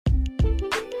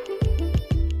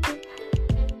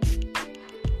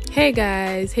Hey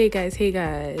guys.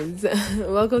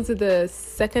 Welcome to the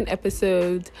second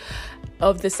episode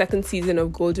of the second season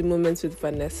of Golden Moments with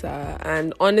Vanessa.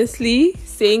 And honestly,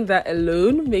 saying that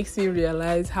alone makes me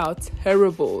realize how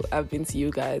terrible I've been to you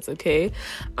guys, okay?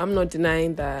 I'm not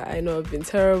denying that. I know I've been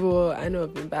terrible. I know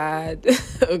I've been bad,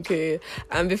 okay?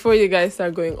 And before you guys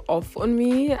start going off on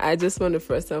me, I just want to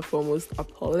first and foremost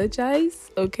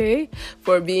apologize, okay?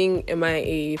 For being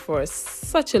MIA for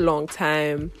such a long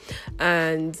time.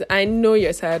 And I know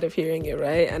you're tired of hearing it,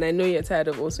 right? And I know you're tired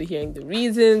of also hearing the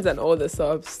reasons and all the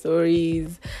sub stories.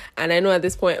 And I know at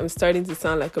this point I'm starting to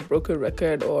sound like a broken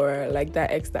record, or like that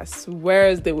ex that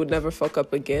swears they would never fuck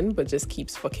up again but just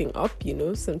keeps fucking up,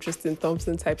 some Tristan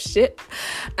Thompson type shit.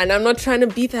 And I'm not trying to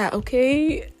be that,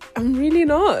 okay? I'm really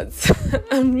not.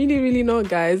 I'm really not,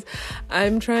 guys.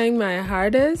 I'm trying my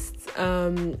hardest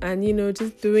and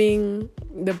just doing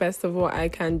the best of what I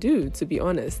can do, to be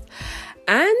honest.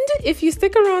 And if you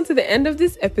stick around to the end of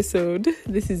this episode,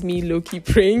 this is me low-key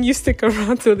praying you stick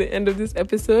around till the end of this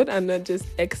episode and not just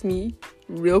X me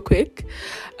real quick.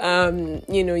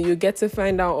 You get to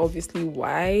find out obviously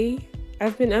why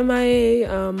I've been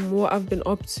MIA, what I've been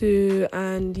up to,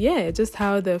 and just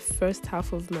how the first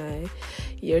half of my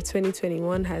year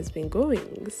 2021 has been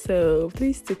going. So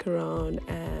please stick around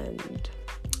and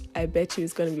I bet you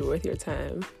it's going to be worth your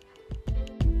time.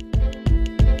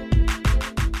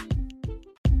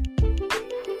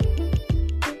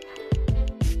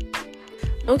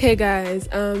 Okay, guys,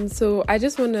 so I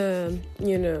just want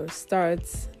to, start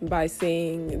by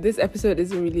saying this episode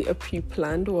isn't really a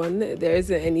pre-planned one. There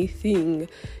isn't anything,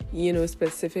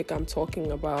 specific I'm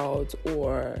talking about,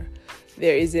 or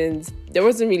there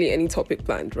wasn't really any topic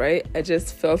planned, right? I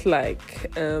just felt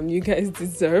like you guys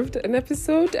deserved an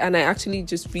episode, and I actually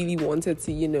just really wanted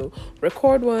to,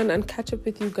 record one and catch up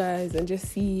with you guys and just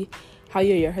see how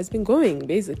your year has been going,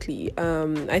 basically.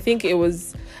 I think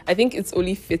it's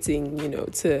only fitting,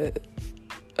 to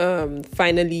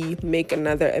finally make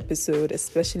another episode,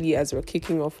 especially as we're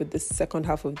kicking off with the second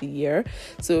half of the year.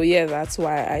 So that's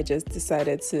why I just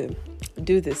decided to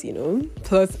do this,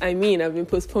 Plus, I've been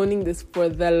postponing this for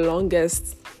the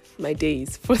longest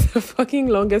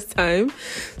time.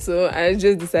 So I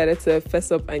just decided to fess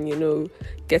up and,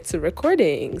 get to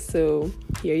recording. So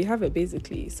here you have it,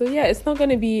 basically. So it's not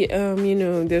going to be,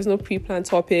 there's no pre-planned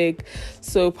topic.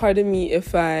 So pardon me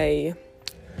if I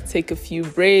take a few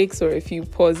breaks or a few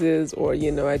pauses, or,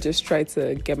 I just try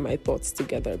to get my thoughts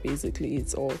together. Basically,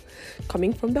 it's all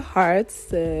coming from the heart.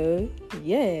 So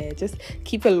just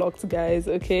keep it locked, guys.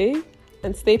 Okay.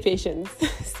 And stay patient.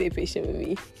 Stay patient with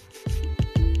me.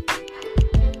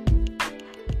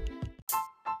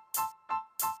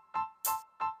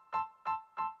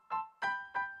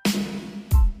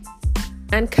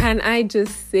 And can I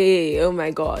just say, oh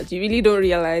my God, you really don't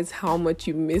realize how much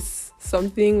you miss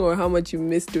something or how much you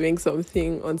miss doing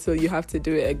something until you have to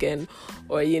do it again,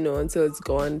 or, until it's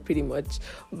gone pretty much.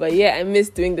 But I miss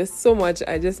doing this so much.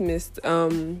 I just missed,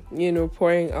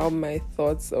 pouring out my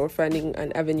thoughts or finding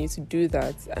an avenue to do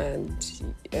that,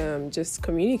 and just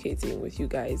communicating with you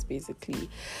guys, basically.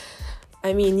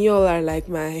 Y'all are like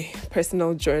my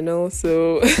personal journal,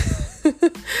 so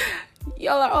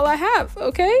y'all are all I have,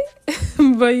 okay?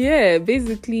 But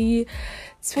basically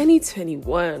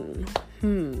 2021.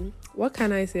 What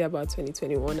can I say about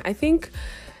 2021? I think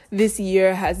this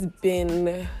year has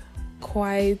been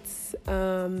quite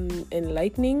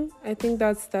enlightening. I think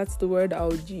that's the word I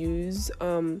would use.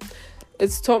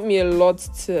 It's taught me a lot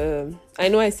I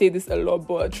know I say this a lot,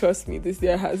 but trust me, this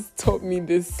year has taught me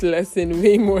this lesson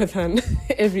way more than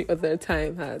every other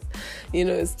time has.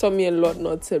 It's taught me a lot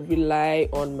not to rely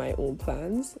on my own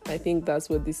plans. I think that's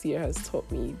what this year has taught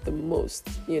me the most.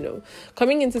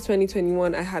 Coming into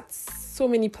 2021, I had so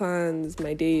many plans,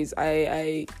 my days.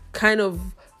 I kind of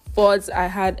thought I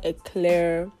had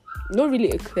not really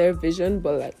a clear vision,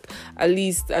 but like at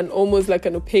least almost like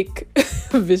an opaque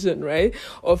vision, right,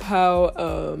 of how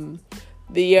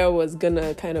the year was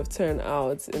gonna kind of turn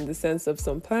out, in the sense of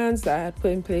some plans that I had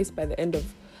put in place by the end of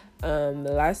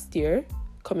last year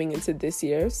coming into this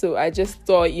year. So I just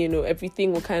thought,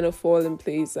 everything would kind of fall in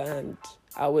place and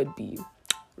I would be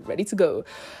ready to go.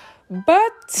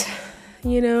 But,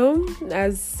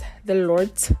 as the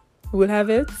Lord will have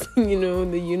it,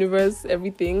 the universe,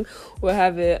 everything will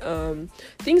have it.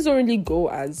 Things don't really go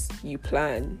as you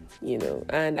plan,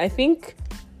 and I think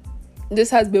this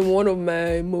has been one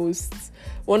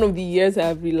of the years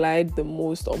I've relied the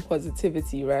most on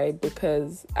positivity, right?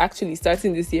 Because actually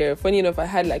starting this year, funny enough, I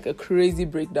had like a crazy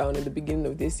breakdown in the beginning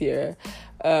of this year.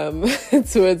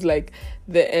 towards like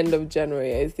the end of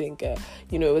January. I think it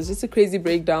was just a crazy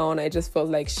breakdown. I just felt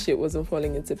like shit wasn't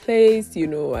falling into place.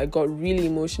 I got really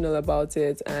emotional about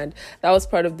it, and that was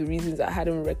part of the reasons I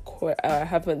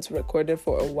haven't recorded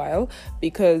for a while,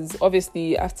 because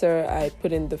obviously after I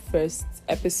put in the first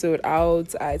episode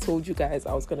out, I told you guys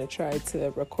I was going to try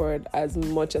to record as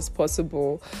much as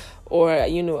possible, or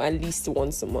at least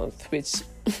once a month, which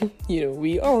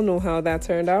we all know how that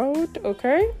turned out.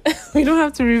 Okay. We don't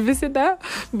have to revisit that,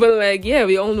 but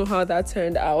we all know how that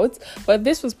turned out. But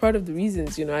this was part of the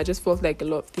reasons. I just felt like a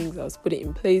lot of things I was putting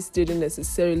in place didn't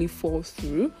necessarily fall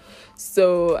through,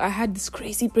 so I had this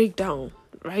crazy breakdown,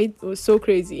 right? It was so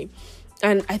crazy.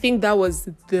 And I think that was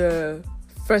the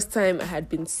first time I had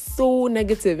been so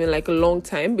negative in like a long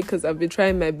time, because I've been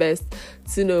trying my best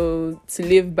to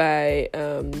live by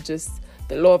just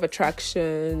the law of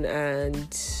attraction and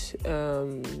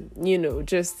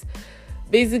just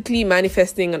basically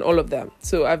manifesting and all of that.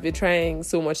 So I've been trying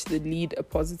so much to lead a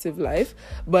positive life,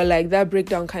 but like that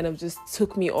breakdown kind of just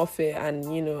took me off it, and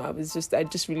I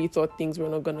just really thought things were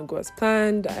not gonna go as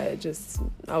planned. I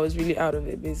was really out of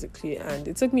it basically, and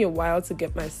it took me a while to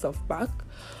get myself back.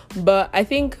 But I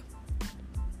think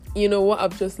what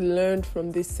I've just learned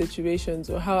from these situations,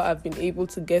 or how I've been able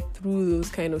to get through those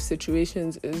kind of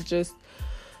situations, is just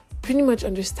pretty much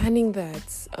understanding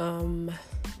that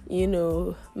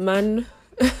man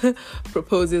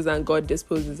proposes and God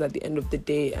disposes at the end of the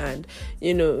day, and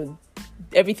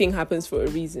everything happens for a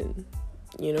reason,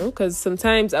 because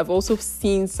sometimes I've also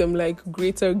seen some like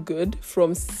greater good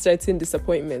from certain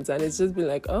disappointments, and it's just been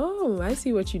like, oh, I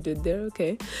see what you did there.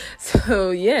 Okay. So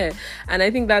yeah, and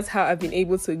I think that's how I've been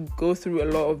able to go through a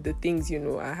lot of the things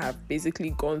I have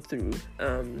basically gone through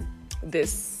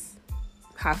this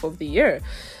half of the year.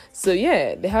 So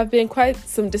yeah, there have been quite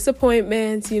some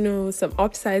disappointments, some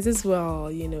upsides as well.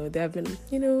 There have been,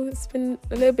 it's been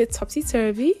a little bit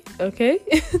topsy-turvy, okay?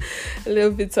 A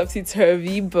little bit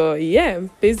topsy-turvy, but yeah,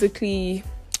 basically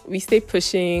we stay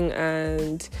pushing,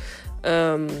 and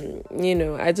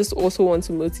I just also want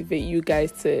to motivate you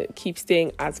guys to keep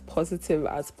staying as positive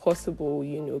as possible,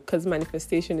 because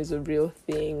manifestation is a real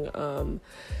thing.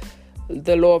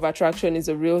 The law of attraction is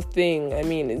a real thing. I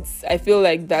mean, I feel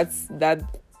like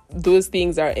those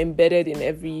things are embedded in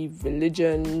every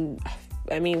religion.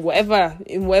 I mean, whatever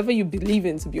you believe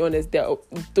in, to be honest,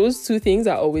 those two things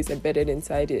are always embedded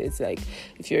inside it. It's like,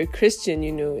 if you're a Christian,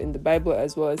 in the Bible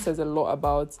as well, it says a lot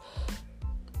about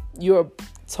your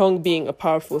tongue being a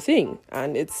powerful thing,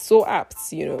 and it's so apt.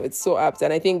 It's so apt,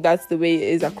 and I think that's the way it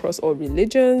is across all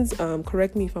religions.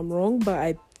 Correct me if I'm wrong, but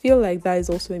I feel like that is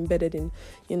also embedded in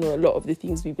a lot of the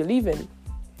things we believe in,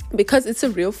 because it's a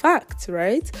real fact,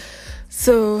 right?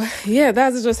 So yeah,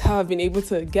 that's just how I've been able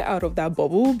to get out of that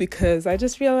bubble, because I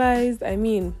just realized,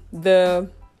 the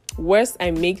worse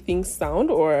I make things sound,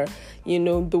 or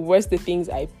the worse the things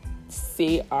I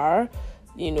say are,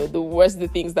 the worse the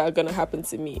things that are gonna happen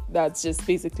to me. That's just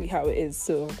basically how it is.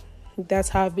 So that's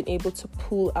how I've been able to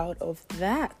pull out of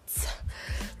that,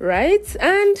 right?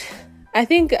 And I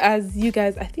think, as you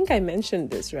guys, I think I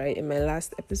mentioned this, right, in my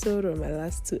last episode, or my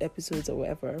last 2 episodes or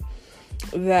whatever,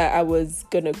 that I was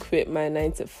gonna quit my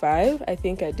 9 to 5. I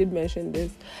think I did mention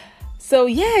this. So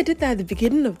yeah, I did that at the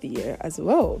beginning of the year as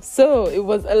well. So it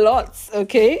was a lot,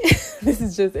 okay? This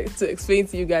is just to explain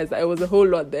to you guys that it was a whole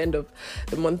lot at the end of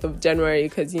the month of January,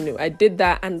 because, I did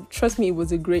that, and trust me, it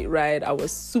was a great ride. I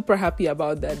was super happy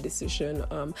about that decision.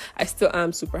 I still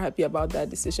am super happy about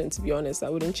that decision, to be honest. I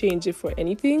wouldn't change it for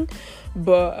anything,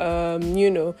 but,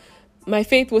 my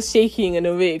faith was shaking in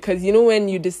a way, because, when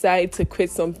you decide to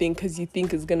quit something because you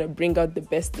think it's going to bring out the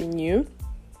best in you,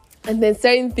 and then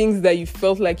certain things that you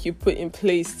felt like you put in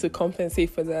place to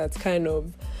compensate for that kind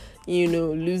of,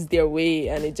 lose their way,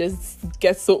 and it just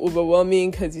gets so overwhelming,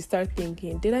 because you start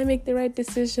thinking, did I make the right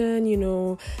decision?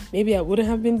 Maybe I wouldn't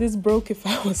have been this broke if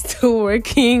I was still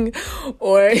working,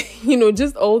 or,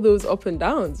 just all those up and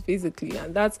downs, basically.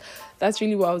 And that's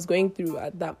really what I was going through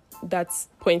at that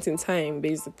point in time,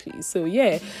 basically. So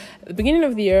yeah, at the beginning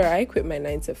of the year, I quit my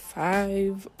 9 to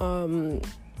 5.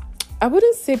 I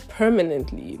wouldn't say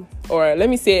permanently, or let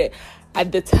me say,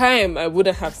 at the time, I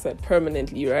wouldn't have said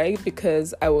permanently, right?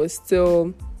 Because I was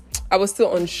still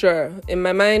unsure. In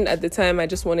my mind at the time, I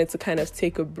just wanted to kind of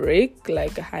take a break,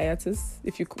 like a hiatus,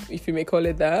 if you may call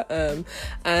it that,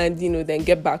 and then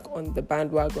get back on the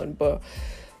bandwagon. But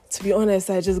to be honest,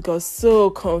 I just got so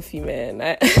comfy, man.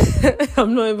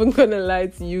 I'm not even gonna lie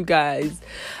to you guys.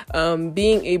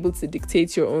 Being able to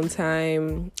dictate your own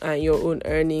time and your own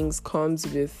earnings comes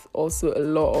with also a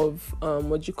lot of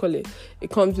It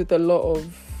comes with a lot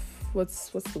of what's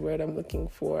the word I'm looking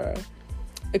for?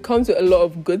 it comes with a lot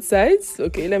of good sides.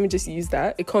 Okay, let me just use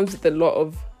that. It comes with a lot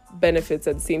of benefits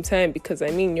at the same time, because I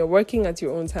mean, you're working at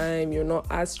your own time, you're not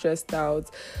as stressed out.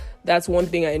 That's one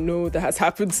thing I know that has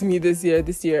happened to me this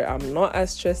year. I'm not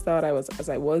as stressed out as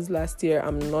I was last year.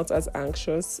 I'm not as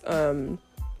anxious. My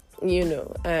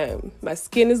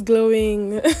skin is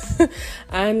glowing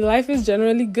and life is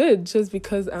generally good just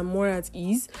because I'm more at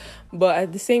ease. But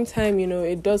at the same time,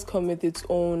 it does come with its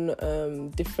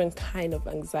own different kind of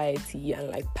anxiety and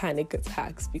like panic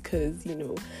attacks, because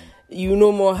you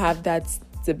no more have that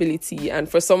stability. And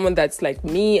for someone that's like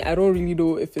me, I don't really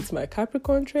know if it's my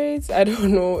Capricorn traits. I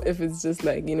don't know if it's just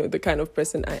like, the kind of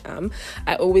person I am.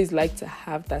 I always like to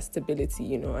have that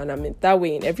stability, and I'm in that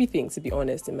way in everything, to be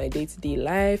honest, in my day-to-day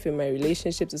life, in my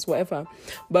relationships, it's whatever.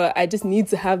 But I just need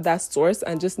to have that source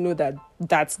and just know that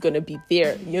that's gonna be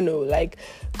there, like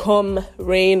come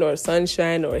rain or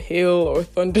sunshine or hail or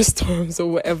thunderstorms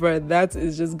or whatever, that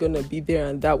is just gonna be there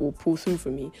and that will pull through for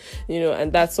me,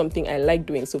 and that's something I like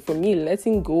doing. So for me,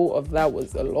 letting go of that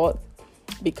was a lot,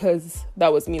 because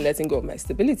that was me letting go of my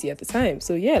stability at the time.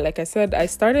 So yeah, like I said, I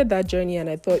started that journey and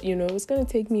I thought, it was going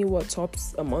to take me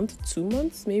tops a month, 2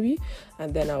 months maybe,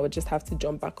 and then I would just have to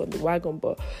jump back on the wagon.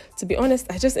 But to be honest,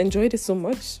 I just enjoyed it so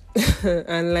much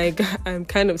and like I'm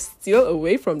kind of still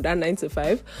away from that 9 to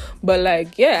 5, but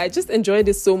like I just enjoyed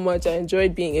it so much. I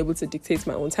enjoyed being able to dictate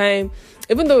my own time,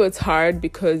 even though it's hard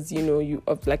because you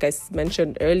like I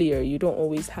mentioned earlier, you don't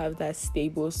always have that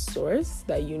stable source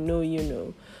that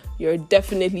you're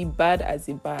definitely bad as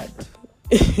a bad.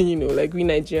 Like we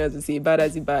Nigerians would say, bad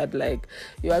as a bad. Like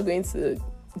you are going to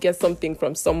get something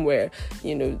from somewhere,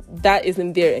 that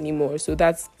isn't there anymore. So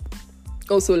that's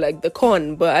also like the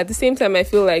con. But at the same time, I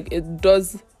feel like it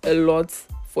does a lot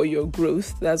for your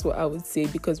growth. That's what I would say,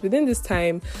 because within this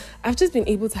time, I've just been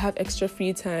able to have extra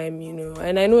free time,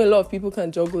 and I know a lot of people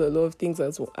can juggle a lot of things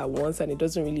at once and it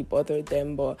doesn't really bother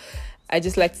them, but I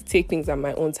just like to take things at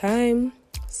my own time.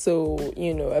 So,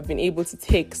 I've been able to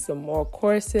take some more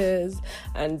courses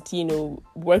and,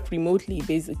 work remotely,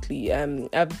 basically.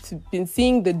 I've been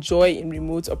seeing the joy in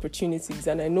remote opportunities,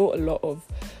 and I know a lot of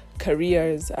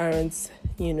careers aren't,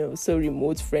 so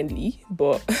remote friendly,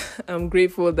 but I'm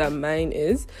grateful that mine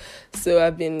is. So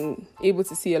I've been able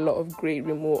to see a lot of great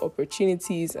remote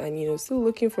opportunities and, still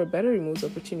looking for better remote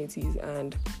opportunities.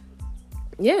 And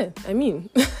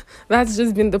that's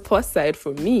just been the plus side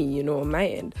for me, on my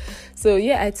end. So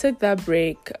I took that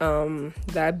break,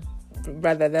 that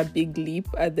big leap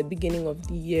at the beginning of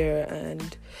the year,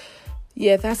 and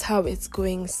that's how it's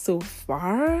going so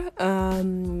far.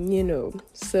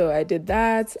 So I did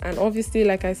that, and obviously,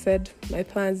 like I said, my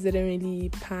plans didn't really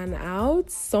pan out.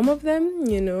 Some of them,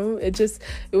 it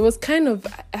was kind of,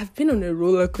 I've been on a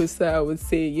roller coaster, I would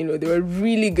say. There were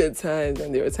really good times,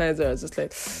 and there were times where I was just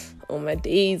like, oh my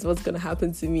days, what's gonna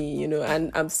happen to me,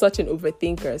 and I'm such an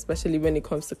overthinker, especially when it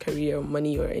comes to career or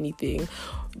money or anything,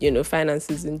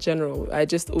 finances in general. I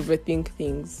just overthink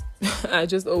things. I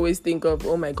just always think of,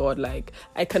 oh my God, like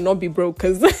I cannot be broke,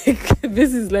 because like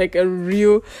this is like it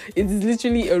is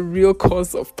literally a real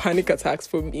cause of panic attacks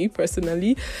for me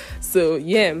personally. So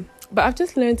but I've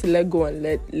just learned to let go and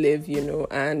let live,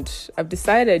 and I've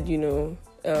decided, at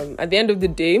the end of the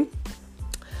day,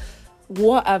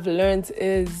 what I've learned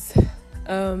is,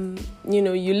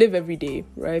 you live every day,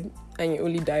 right? And you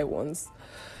only die once.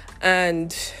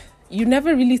 And you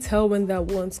never really tell when that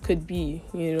once could be,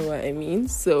 you know what I mean?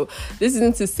 So this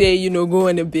isn't to say, go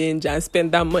on a binge and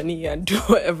spend that money and do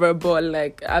whatever. But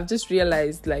like, I've just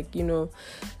realized, like,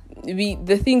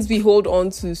 the things we hold on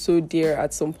to so dear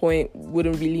at some point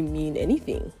wouldn't really mean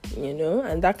anything,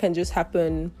 and that can just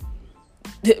happen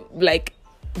like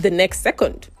the next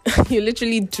second. You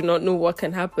literally do not know what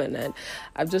can happen, and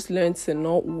I've just learned to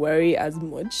not worry as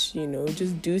much,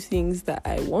 just do things that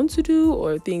I want to do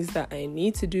or things that I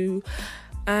need to do,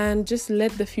 and just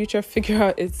let the future figure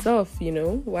out itself,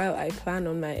 while I plan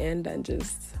on my end and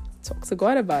just talk to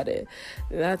God about it.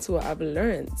 That's what I've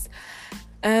learned.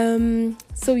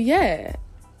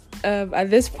 At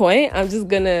this point, I'm just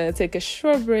gonna take a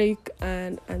short break,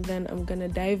 and then I'm gonna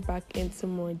dive back into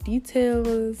more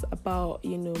details about,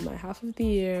 my half of the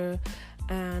year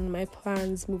and my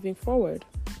plans moving forward.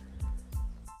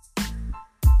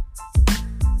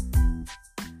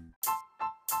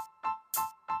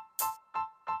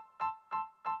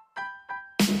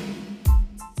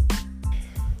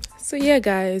 So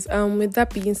guys, with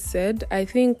that being said, I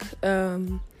think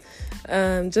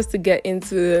just to get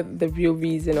into the real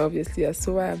reason, obviously, as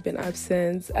to why I've been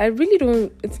absent, I really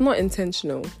don't, it's not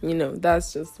intentional,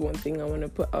 that's just one thing I want to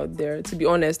put out there. To be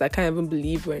honest, I can't even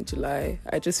believe we're in July.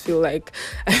 I feel like,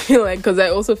 because I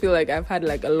also feel like I've had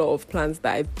like a lot of plans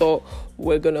that I thought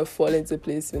were gonna fall into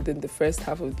place within the first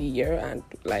half of the year. And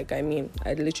like, I mean,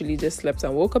 I literally just slept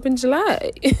and woke up in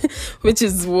July, which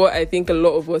is what I think a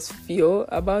lot of us feel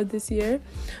about this year.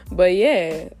 But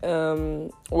yeah,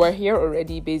 we're here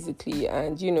already basically,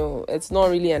 and you know, it's not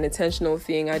really an intentional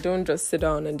thing. I don't just sit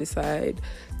down and decide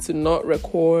to not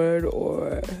record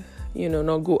or, you know,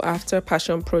 not go after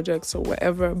passion projects or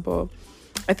whatever, but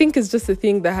I think it's just a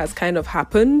thing that has kind of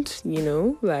happened, you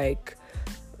know, like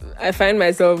I find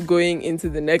myself going into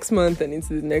the next month and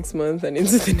into the next month and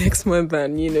into the next month,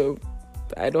 and you know,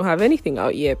 I don't have anything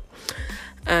out yet.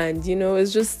 And you know,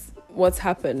 it's just what's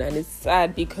happened, and it's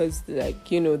sad because,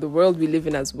 like, you know, the world we live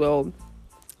in as well,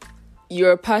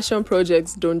 your passion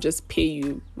projects don't just pay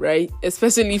you, right?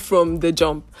 Especially from the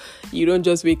jump. You don't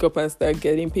just wake up and start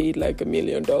getting paid like $1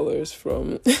 million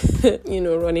from, you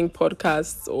know, running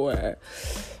podcasts or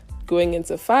going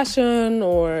into fashion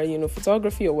or, you know,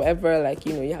 photography or whatever. Like,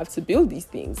 you know, you have to build these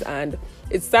things. And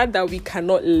it's sad that we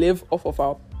cannot live off of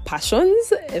our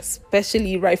passions,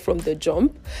 especially right from the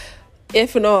jump.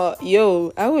 If not,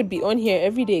 I would be on here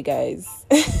every day, guys.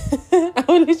 I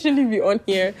would literally be on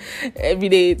here every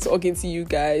day talking to you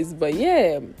guys. But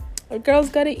yeah, a girl's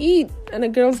gotta eat and a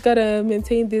girl's gotta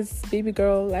maintain this baby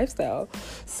girl lifestyle.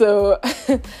 So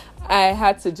I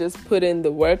had to just put in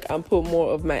the work and put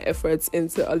more of my efforts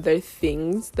into other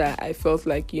things that I felt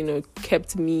like, you know,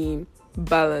 kept me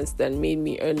balanced and made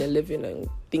me earn a living and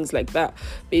things like that,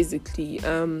 basically.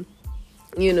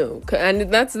 You know, and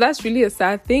that's really a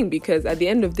sad thing, because at the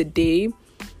end of the day,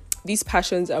 these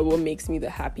passions are what makes me the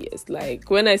happiest. Like,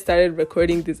 when I started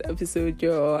recording this episode,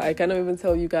 I cannot even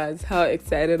tell you guys how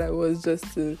excited I was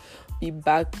just to be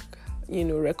back, you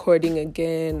know, recording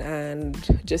again, and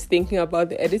just thinking about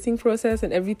the editing process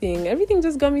and everything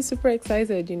just got me super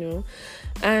excited, you know.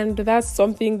 And that's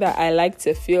something that I like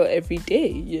to feel every day,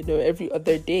 you know, every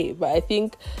other day. But I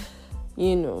think,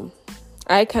 you know,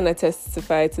 I kind of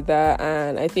testify to that,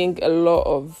 and I think a lot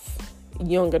of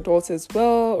young adults as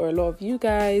well, or a lot of you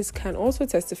guys can also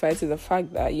testify to the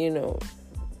fact that, you know,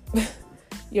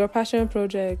 your passion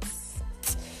projects,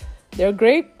 they're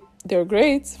great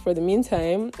for the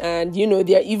meantime, and you know,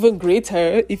 they're even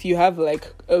greater if you have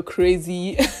like a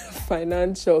crazy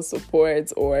financial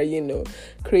support or, you know,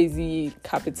 crazy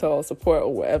capital support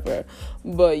or whatever.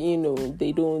 But you know,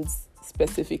 they don't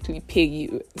specifically pay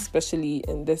you, especially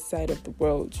in this side of the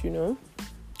world, you know.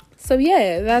 So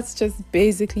yeah, that's just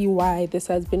basically why this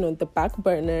has been on the back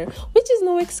burner, which is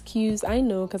no excuse, I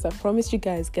know, because I promised you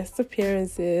guys guest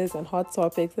appearances and hot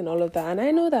topics and all of that, and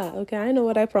I know that, okay, I know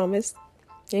what I promised.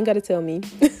 You ain't gotta tell me.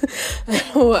 I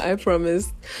know what I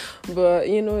promised. But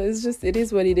you know, it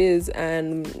is what it is,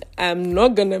 and I'm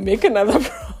not gonna make another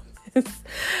promise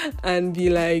and be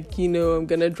like, you know, I'm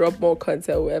gonna drop more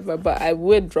content or whatever, but I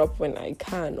would drop when I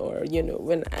can, or, you know,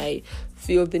 when I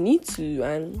feel the need to.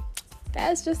 And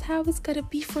that's just how it's gonna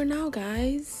be for now,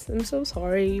 guys. I'm so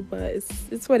sorry, but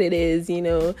it's what it is, you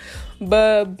know.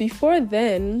 But before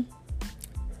then,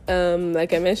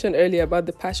 like I mentioned earlier about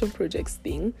the passion projects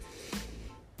thing,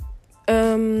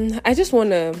 I just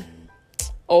want to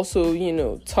also, you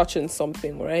know, touch on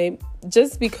something, right?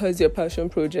 Just because your passion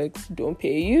projects don't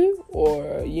pay you,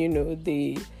 or, you know,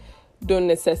 they don't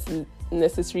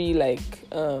necessarily like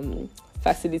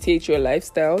facilitate your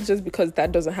lifestyle, just because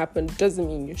that doesn't happen doesn't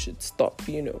mean you should stop,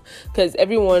 you know, because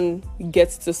everyone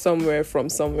gets to somewhere from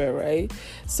somewhere, right?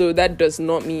 So that does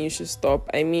not mean you should stop.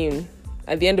 I mean,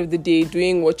 at the end of the day,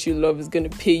 doing what you love is going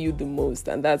to pay you the most,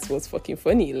 and that's what's fucking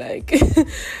funny. Like,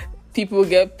 people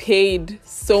get paid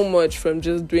so much from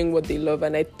just doing what they love,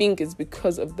 and I think it's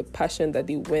because of the passion that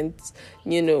they went,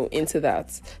 you know, into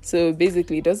that. So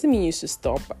basically, it doesn't mean you should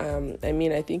stop. I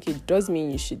mean, I think it does mean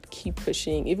you should keep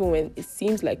pushing, even when it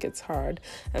seems like it's hard.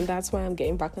 And that's why I'm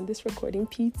getting back on this recording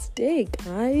today,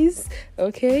 guys.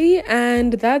 Okay,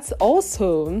 and that's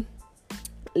also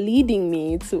leading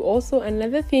me to also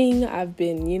another thing I've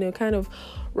been, you know, kind of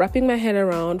wrapping my head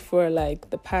around for like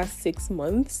the past 6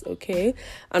 months. Okay,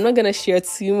 I'm not gonna share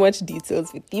too much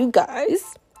details with you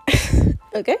guys,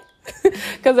 okay,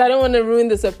 because I don't want to ruin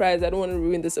the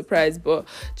surprise. But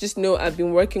just know I've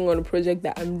been working on a project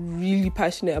that I'm really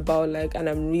passionate about, like, and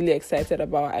I'm really excited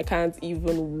about. I can't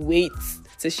even wait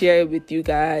to share it with you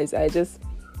guys. I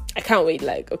can't wait.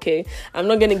 Like, okay, I'm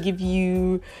not gonna give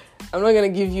you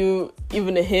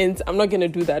even a hint. I'm not gonna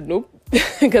do that, nope.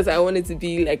 Because I want it to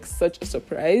be like such a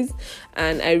surprise,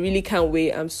 and I really can't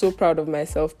wait. I'm so proud of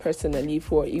myself personally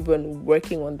for even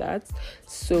working on that.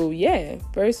 So yeah,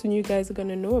 very soon you guys are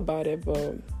gonna know about it,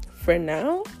 but for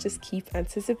now, just keep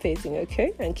anticipating,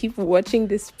 okay? And keep watching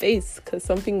this space, because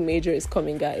something major is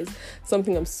coming, guys.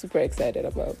 Something I'm super excited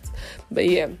about. But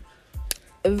yeah,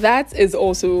 that is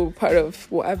also part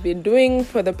of what I've been doing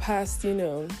for the past,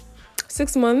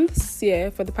 6 months. Yeah,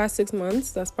 for the past 6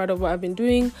 months, that's part of what I've been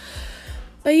doing.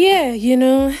 But yeah,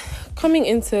 coming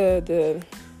into the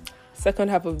second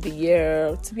half of the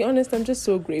year, to be honest, I'm just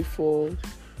so grateful.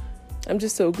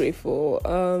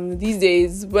 These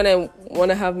days, when I want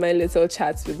to have my little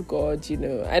chats with God,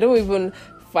 I don't even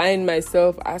find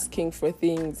myself asking for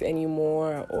things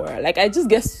anymore, or like I just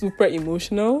get super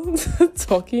emotional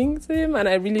talking to him, and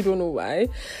I really don't know why.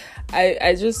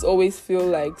 I just always feel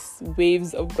like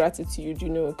waves of gratitude,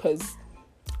 because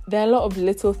there are a lot of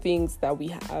little things that we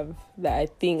have that I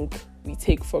think we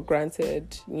take for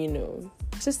granted,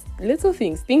 just little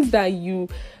things that you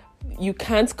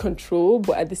can't control,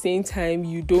 but at the same time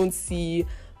you don't see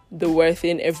the worth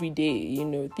in every day,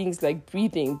 things like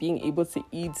breathing, being able to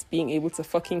eat, being able to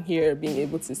fucking hear, being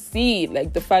able to see,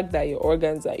 like the fact that your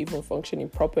organs are even functioning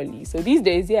properly. So these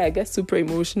days, I get super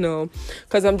emotional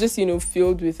because I'm just,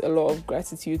 filled with a lot of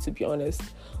gratitude, to be honest,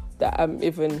 that I'm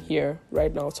even here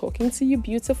right now talking to you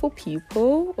beautiful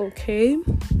people, okay?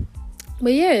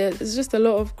 But yeah, it's just a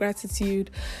lot of gratitude.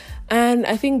 And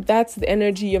I think that's the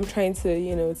energy I'm trying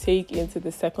to, take into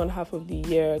the second half of the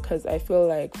year, because I feel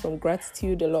like from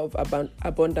gratitude, a lot of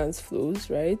abundance flows,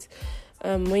 right?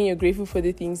 When you're grateful for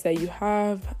the things that you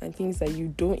have and things that you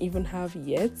don't even have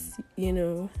yet,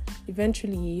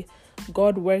 eventually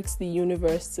God works the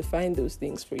universe to find those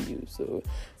things for you. So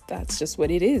that's just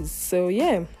what it is. So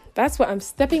yeah, that's what I'm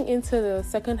stepping into the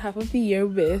second half of the year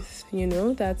with,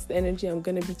 that's the energy I'm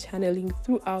going to be channeling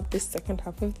throughout this second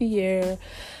half of the year.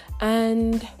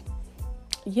 And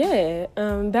yeah,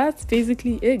 that's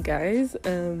basically it, guys.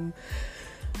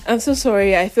 I'm so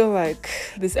sorry. I feel like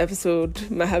this episode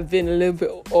might have been a little bit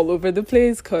all over the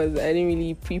place because I didn't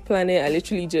really pre-plan it. I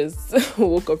literally just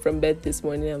woke up from bed this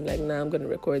morning. I'm like, I'm going to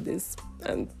record this.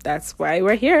 And that's why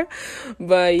we're here.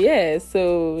 But yeah,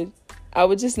 so I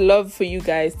would just love for you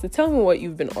guys to tell me what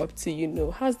you've been up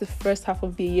to. How's the first half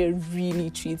of the year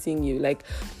really treating you? Like,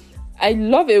 I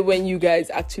love it when you guys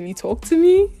actually talk to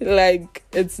me. Like,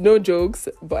 it's no jokes,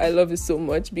 but I love it so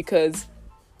much because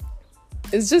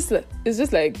it's just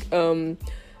like a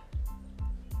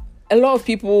lot of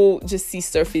people just see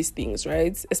surface things,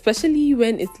 right? Especially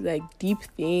when it's like deep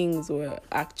things or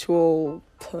actual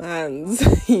plans,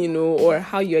 or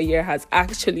how your year has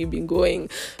actually been going,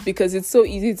 because it's so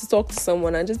easy to talk to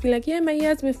someone and just be like, yeah, my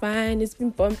year's been fine, it's been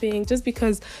bumping, just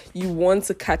because you want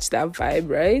to catch that vibe,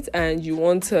 right? And you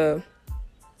want to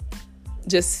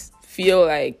just feel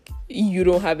like you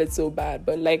don't have it so bad.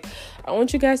 But like, I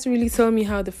want you guys to really tell me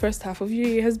how the first half of your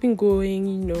year has been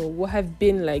going. What have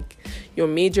been like your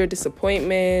major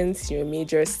disappointments, your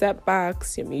major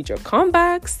setbacks, your major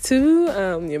comebacks too,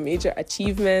 your major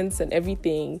achievements and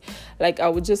everything. Like, I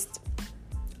would just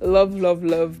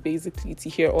love basically to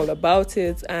hear all about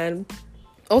it, and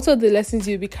also the lessons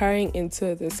you'll be carrying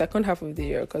into the second half of the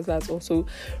year, because that's also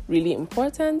really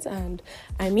important. And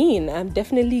I mean, I'm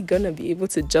definitely gonna be able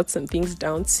to jot some things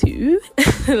down too,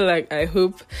 like I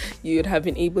hope you'd have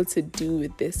been able to do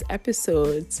with this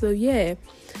episode. So yeah,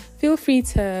 feel free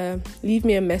to leave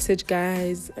me a message,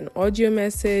 guys, an audio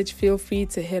message. Feel free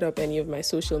to hit up any of my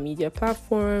social media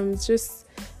platforms. Just,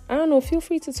 I don't know, feel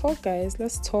free to talk, guys.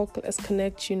 Let's talk, let's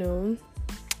connect,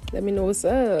 let me know what's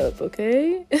up,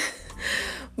 okay?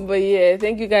 But yeah,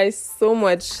 thank you guys so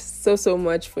much, so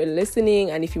much for listening.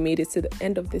 And if you made it to the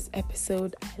end of this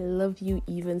episode, I love you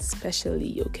even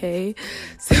specially, okay?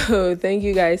 So thank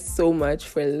you guys so much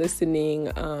for listening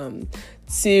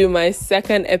to my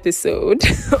second episode,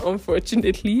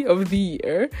 unfortunately, of the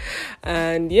year.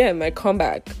 And yeah, my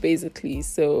comeback, basically.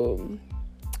 So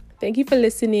thank you for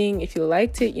listening. If you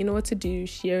liked it, you know what to do.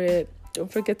 Share it.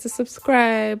 Don't forget to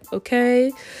subscribe,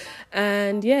 okay?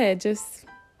 And yeah, just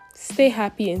stay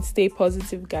happy and stay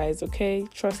positive, guys, okay?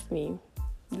 Trust me.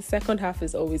 The second half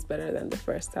is always better than the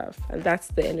first half. And that's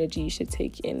the energy you should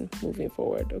take in moving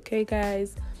forward, okay,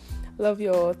 guys? Love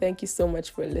you all. Thank you so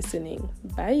much for listening.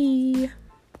 Bye.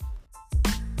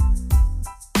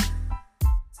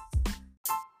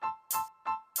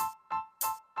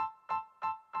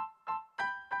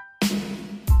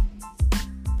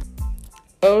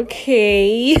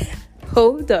 Okay,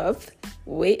 hold up.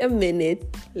 Wait a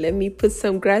minute. Let me put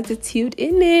some gratitude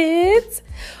in it.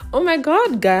 Oh my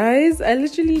God, guys. I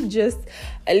literally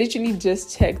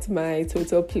just checked my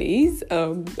total plays.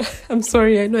 I'm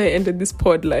sorry, I know I ended this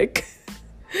pod like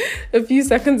a few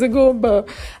seconds ago, but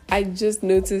I just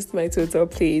noticed my total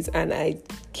plays, and I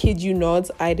kid you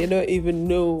not, I did not even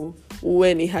know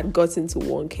when it had gotten to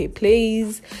 1K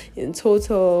plays in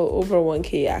total, over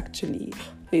 1K actually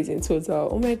plays in total.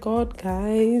 Oh my God,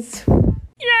 guys.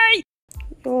 Yay!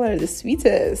 Y'all are the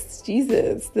sweetest.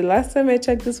 Jesus. The last time I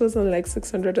checked, this was on like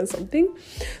 600 and something.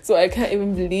 So I can't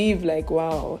even believe, like,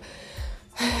 wow.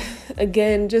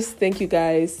 Again, just thank you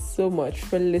guys so much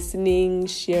for listening,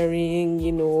 sharing,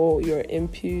 your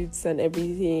inputs and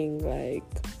everything. Like,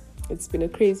 it's been a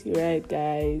crazy ride,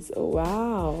 guys. Oh,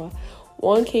 wow.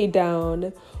 1K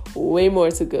down, way more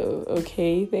to go.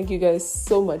 Okay, thank you guys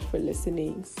so much for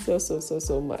listening.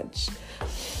 So much.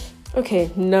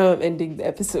 Okay, now I'm ending the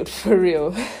episode for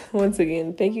real. Once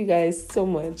again, thank you guys so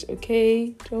much.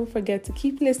 Okay, don't forget to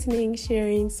keep listening,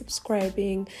 sharing,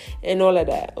 subscribing, and all of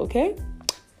that. Okay,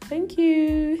 thank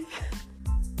you.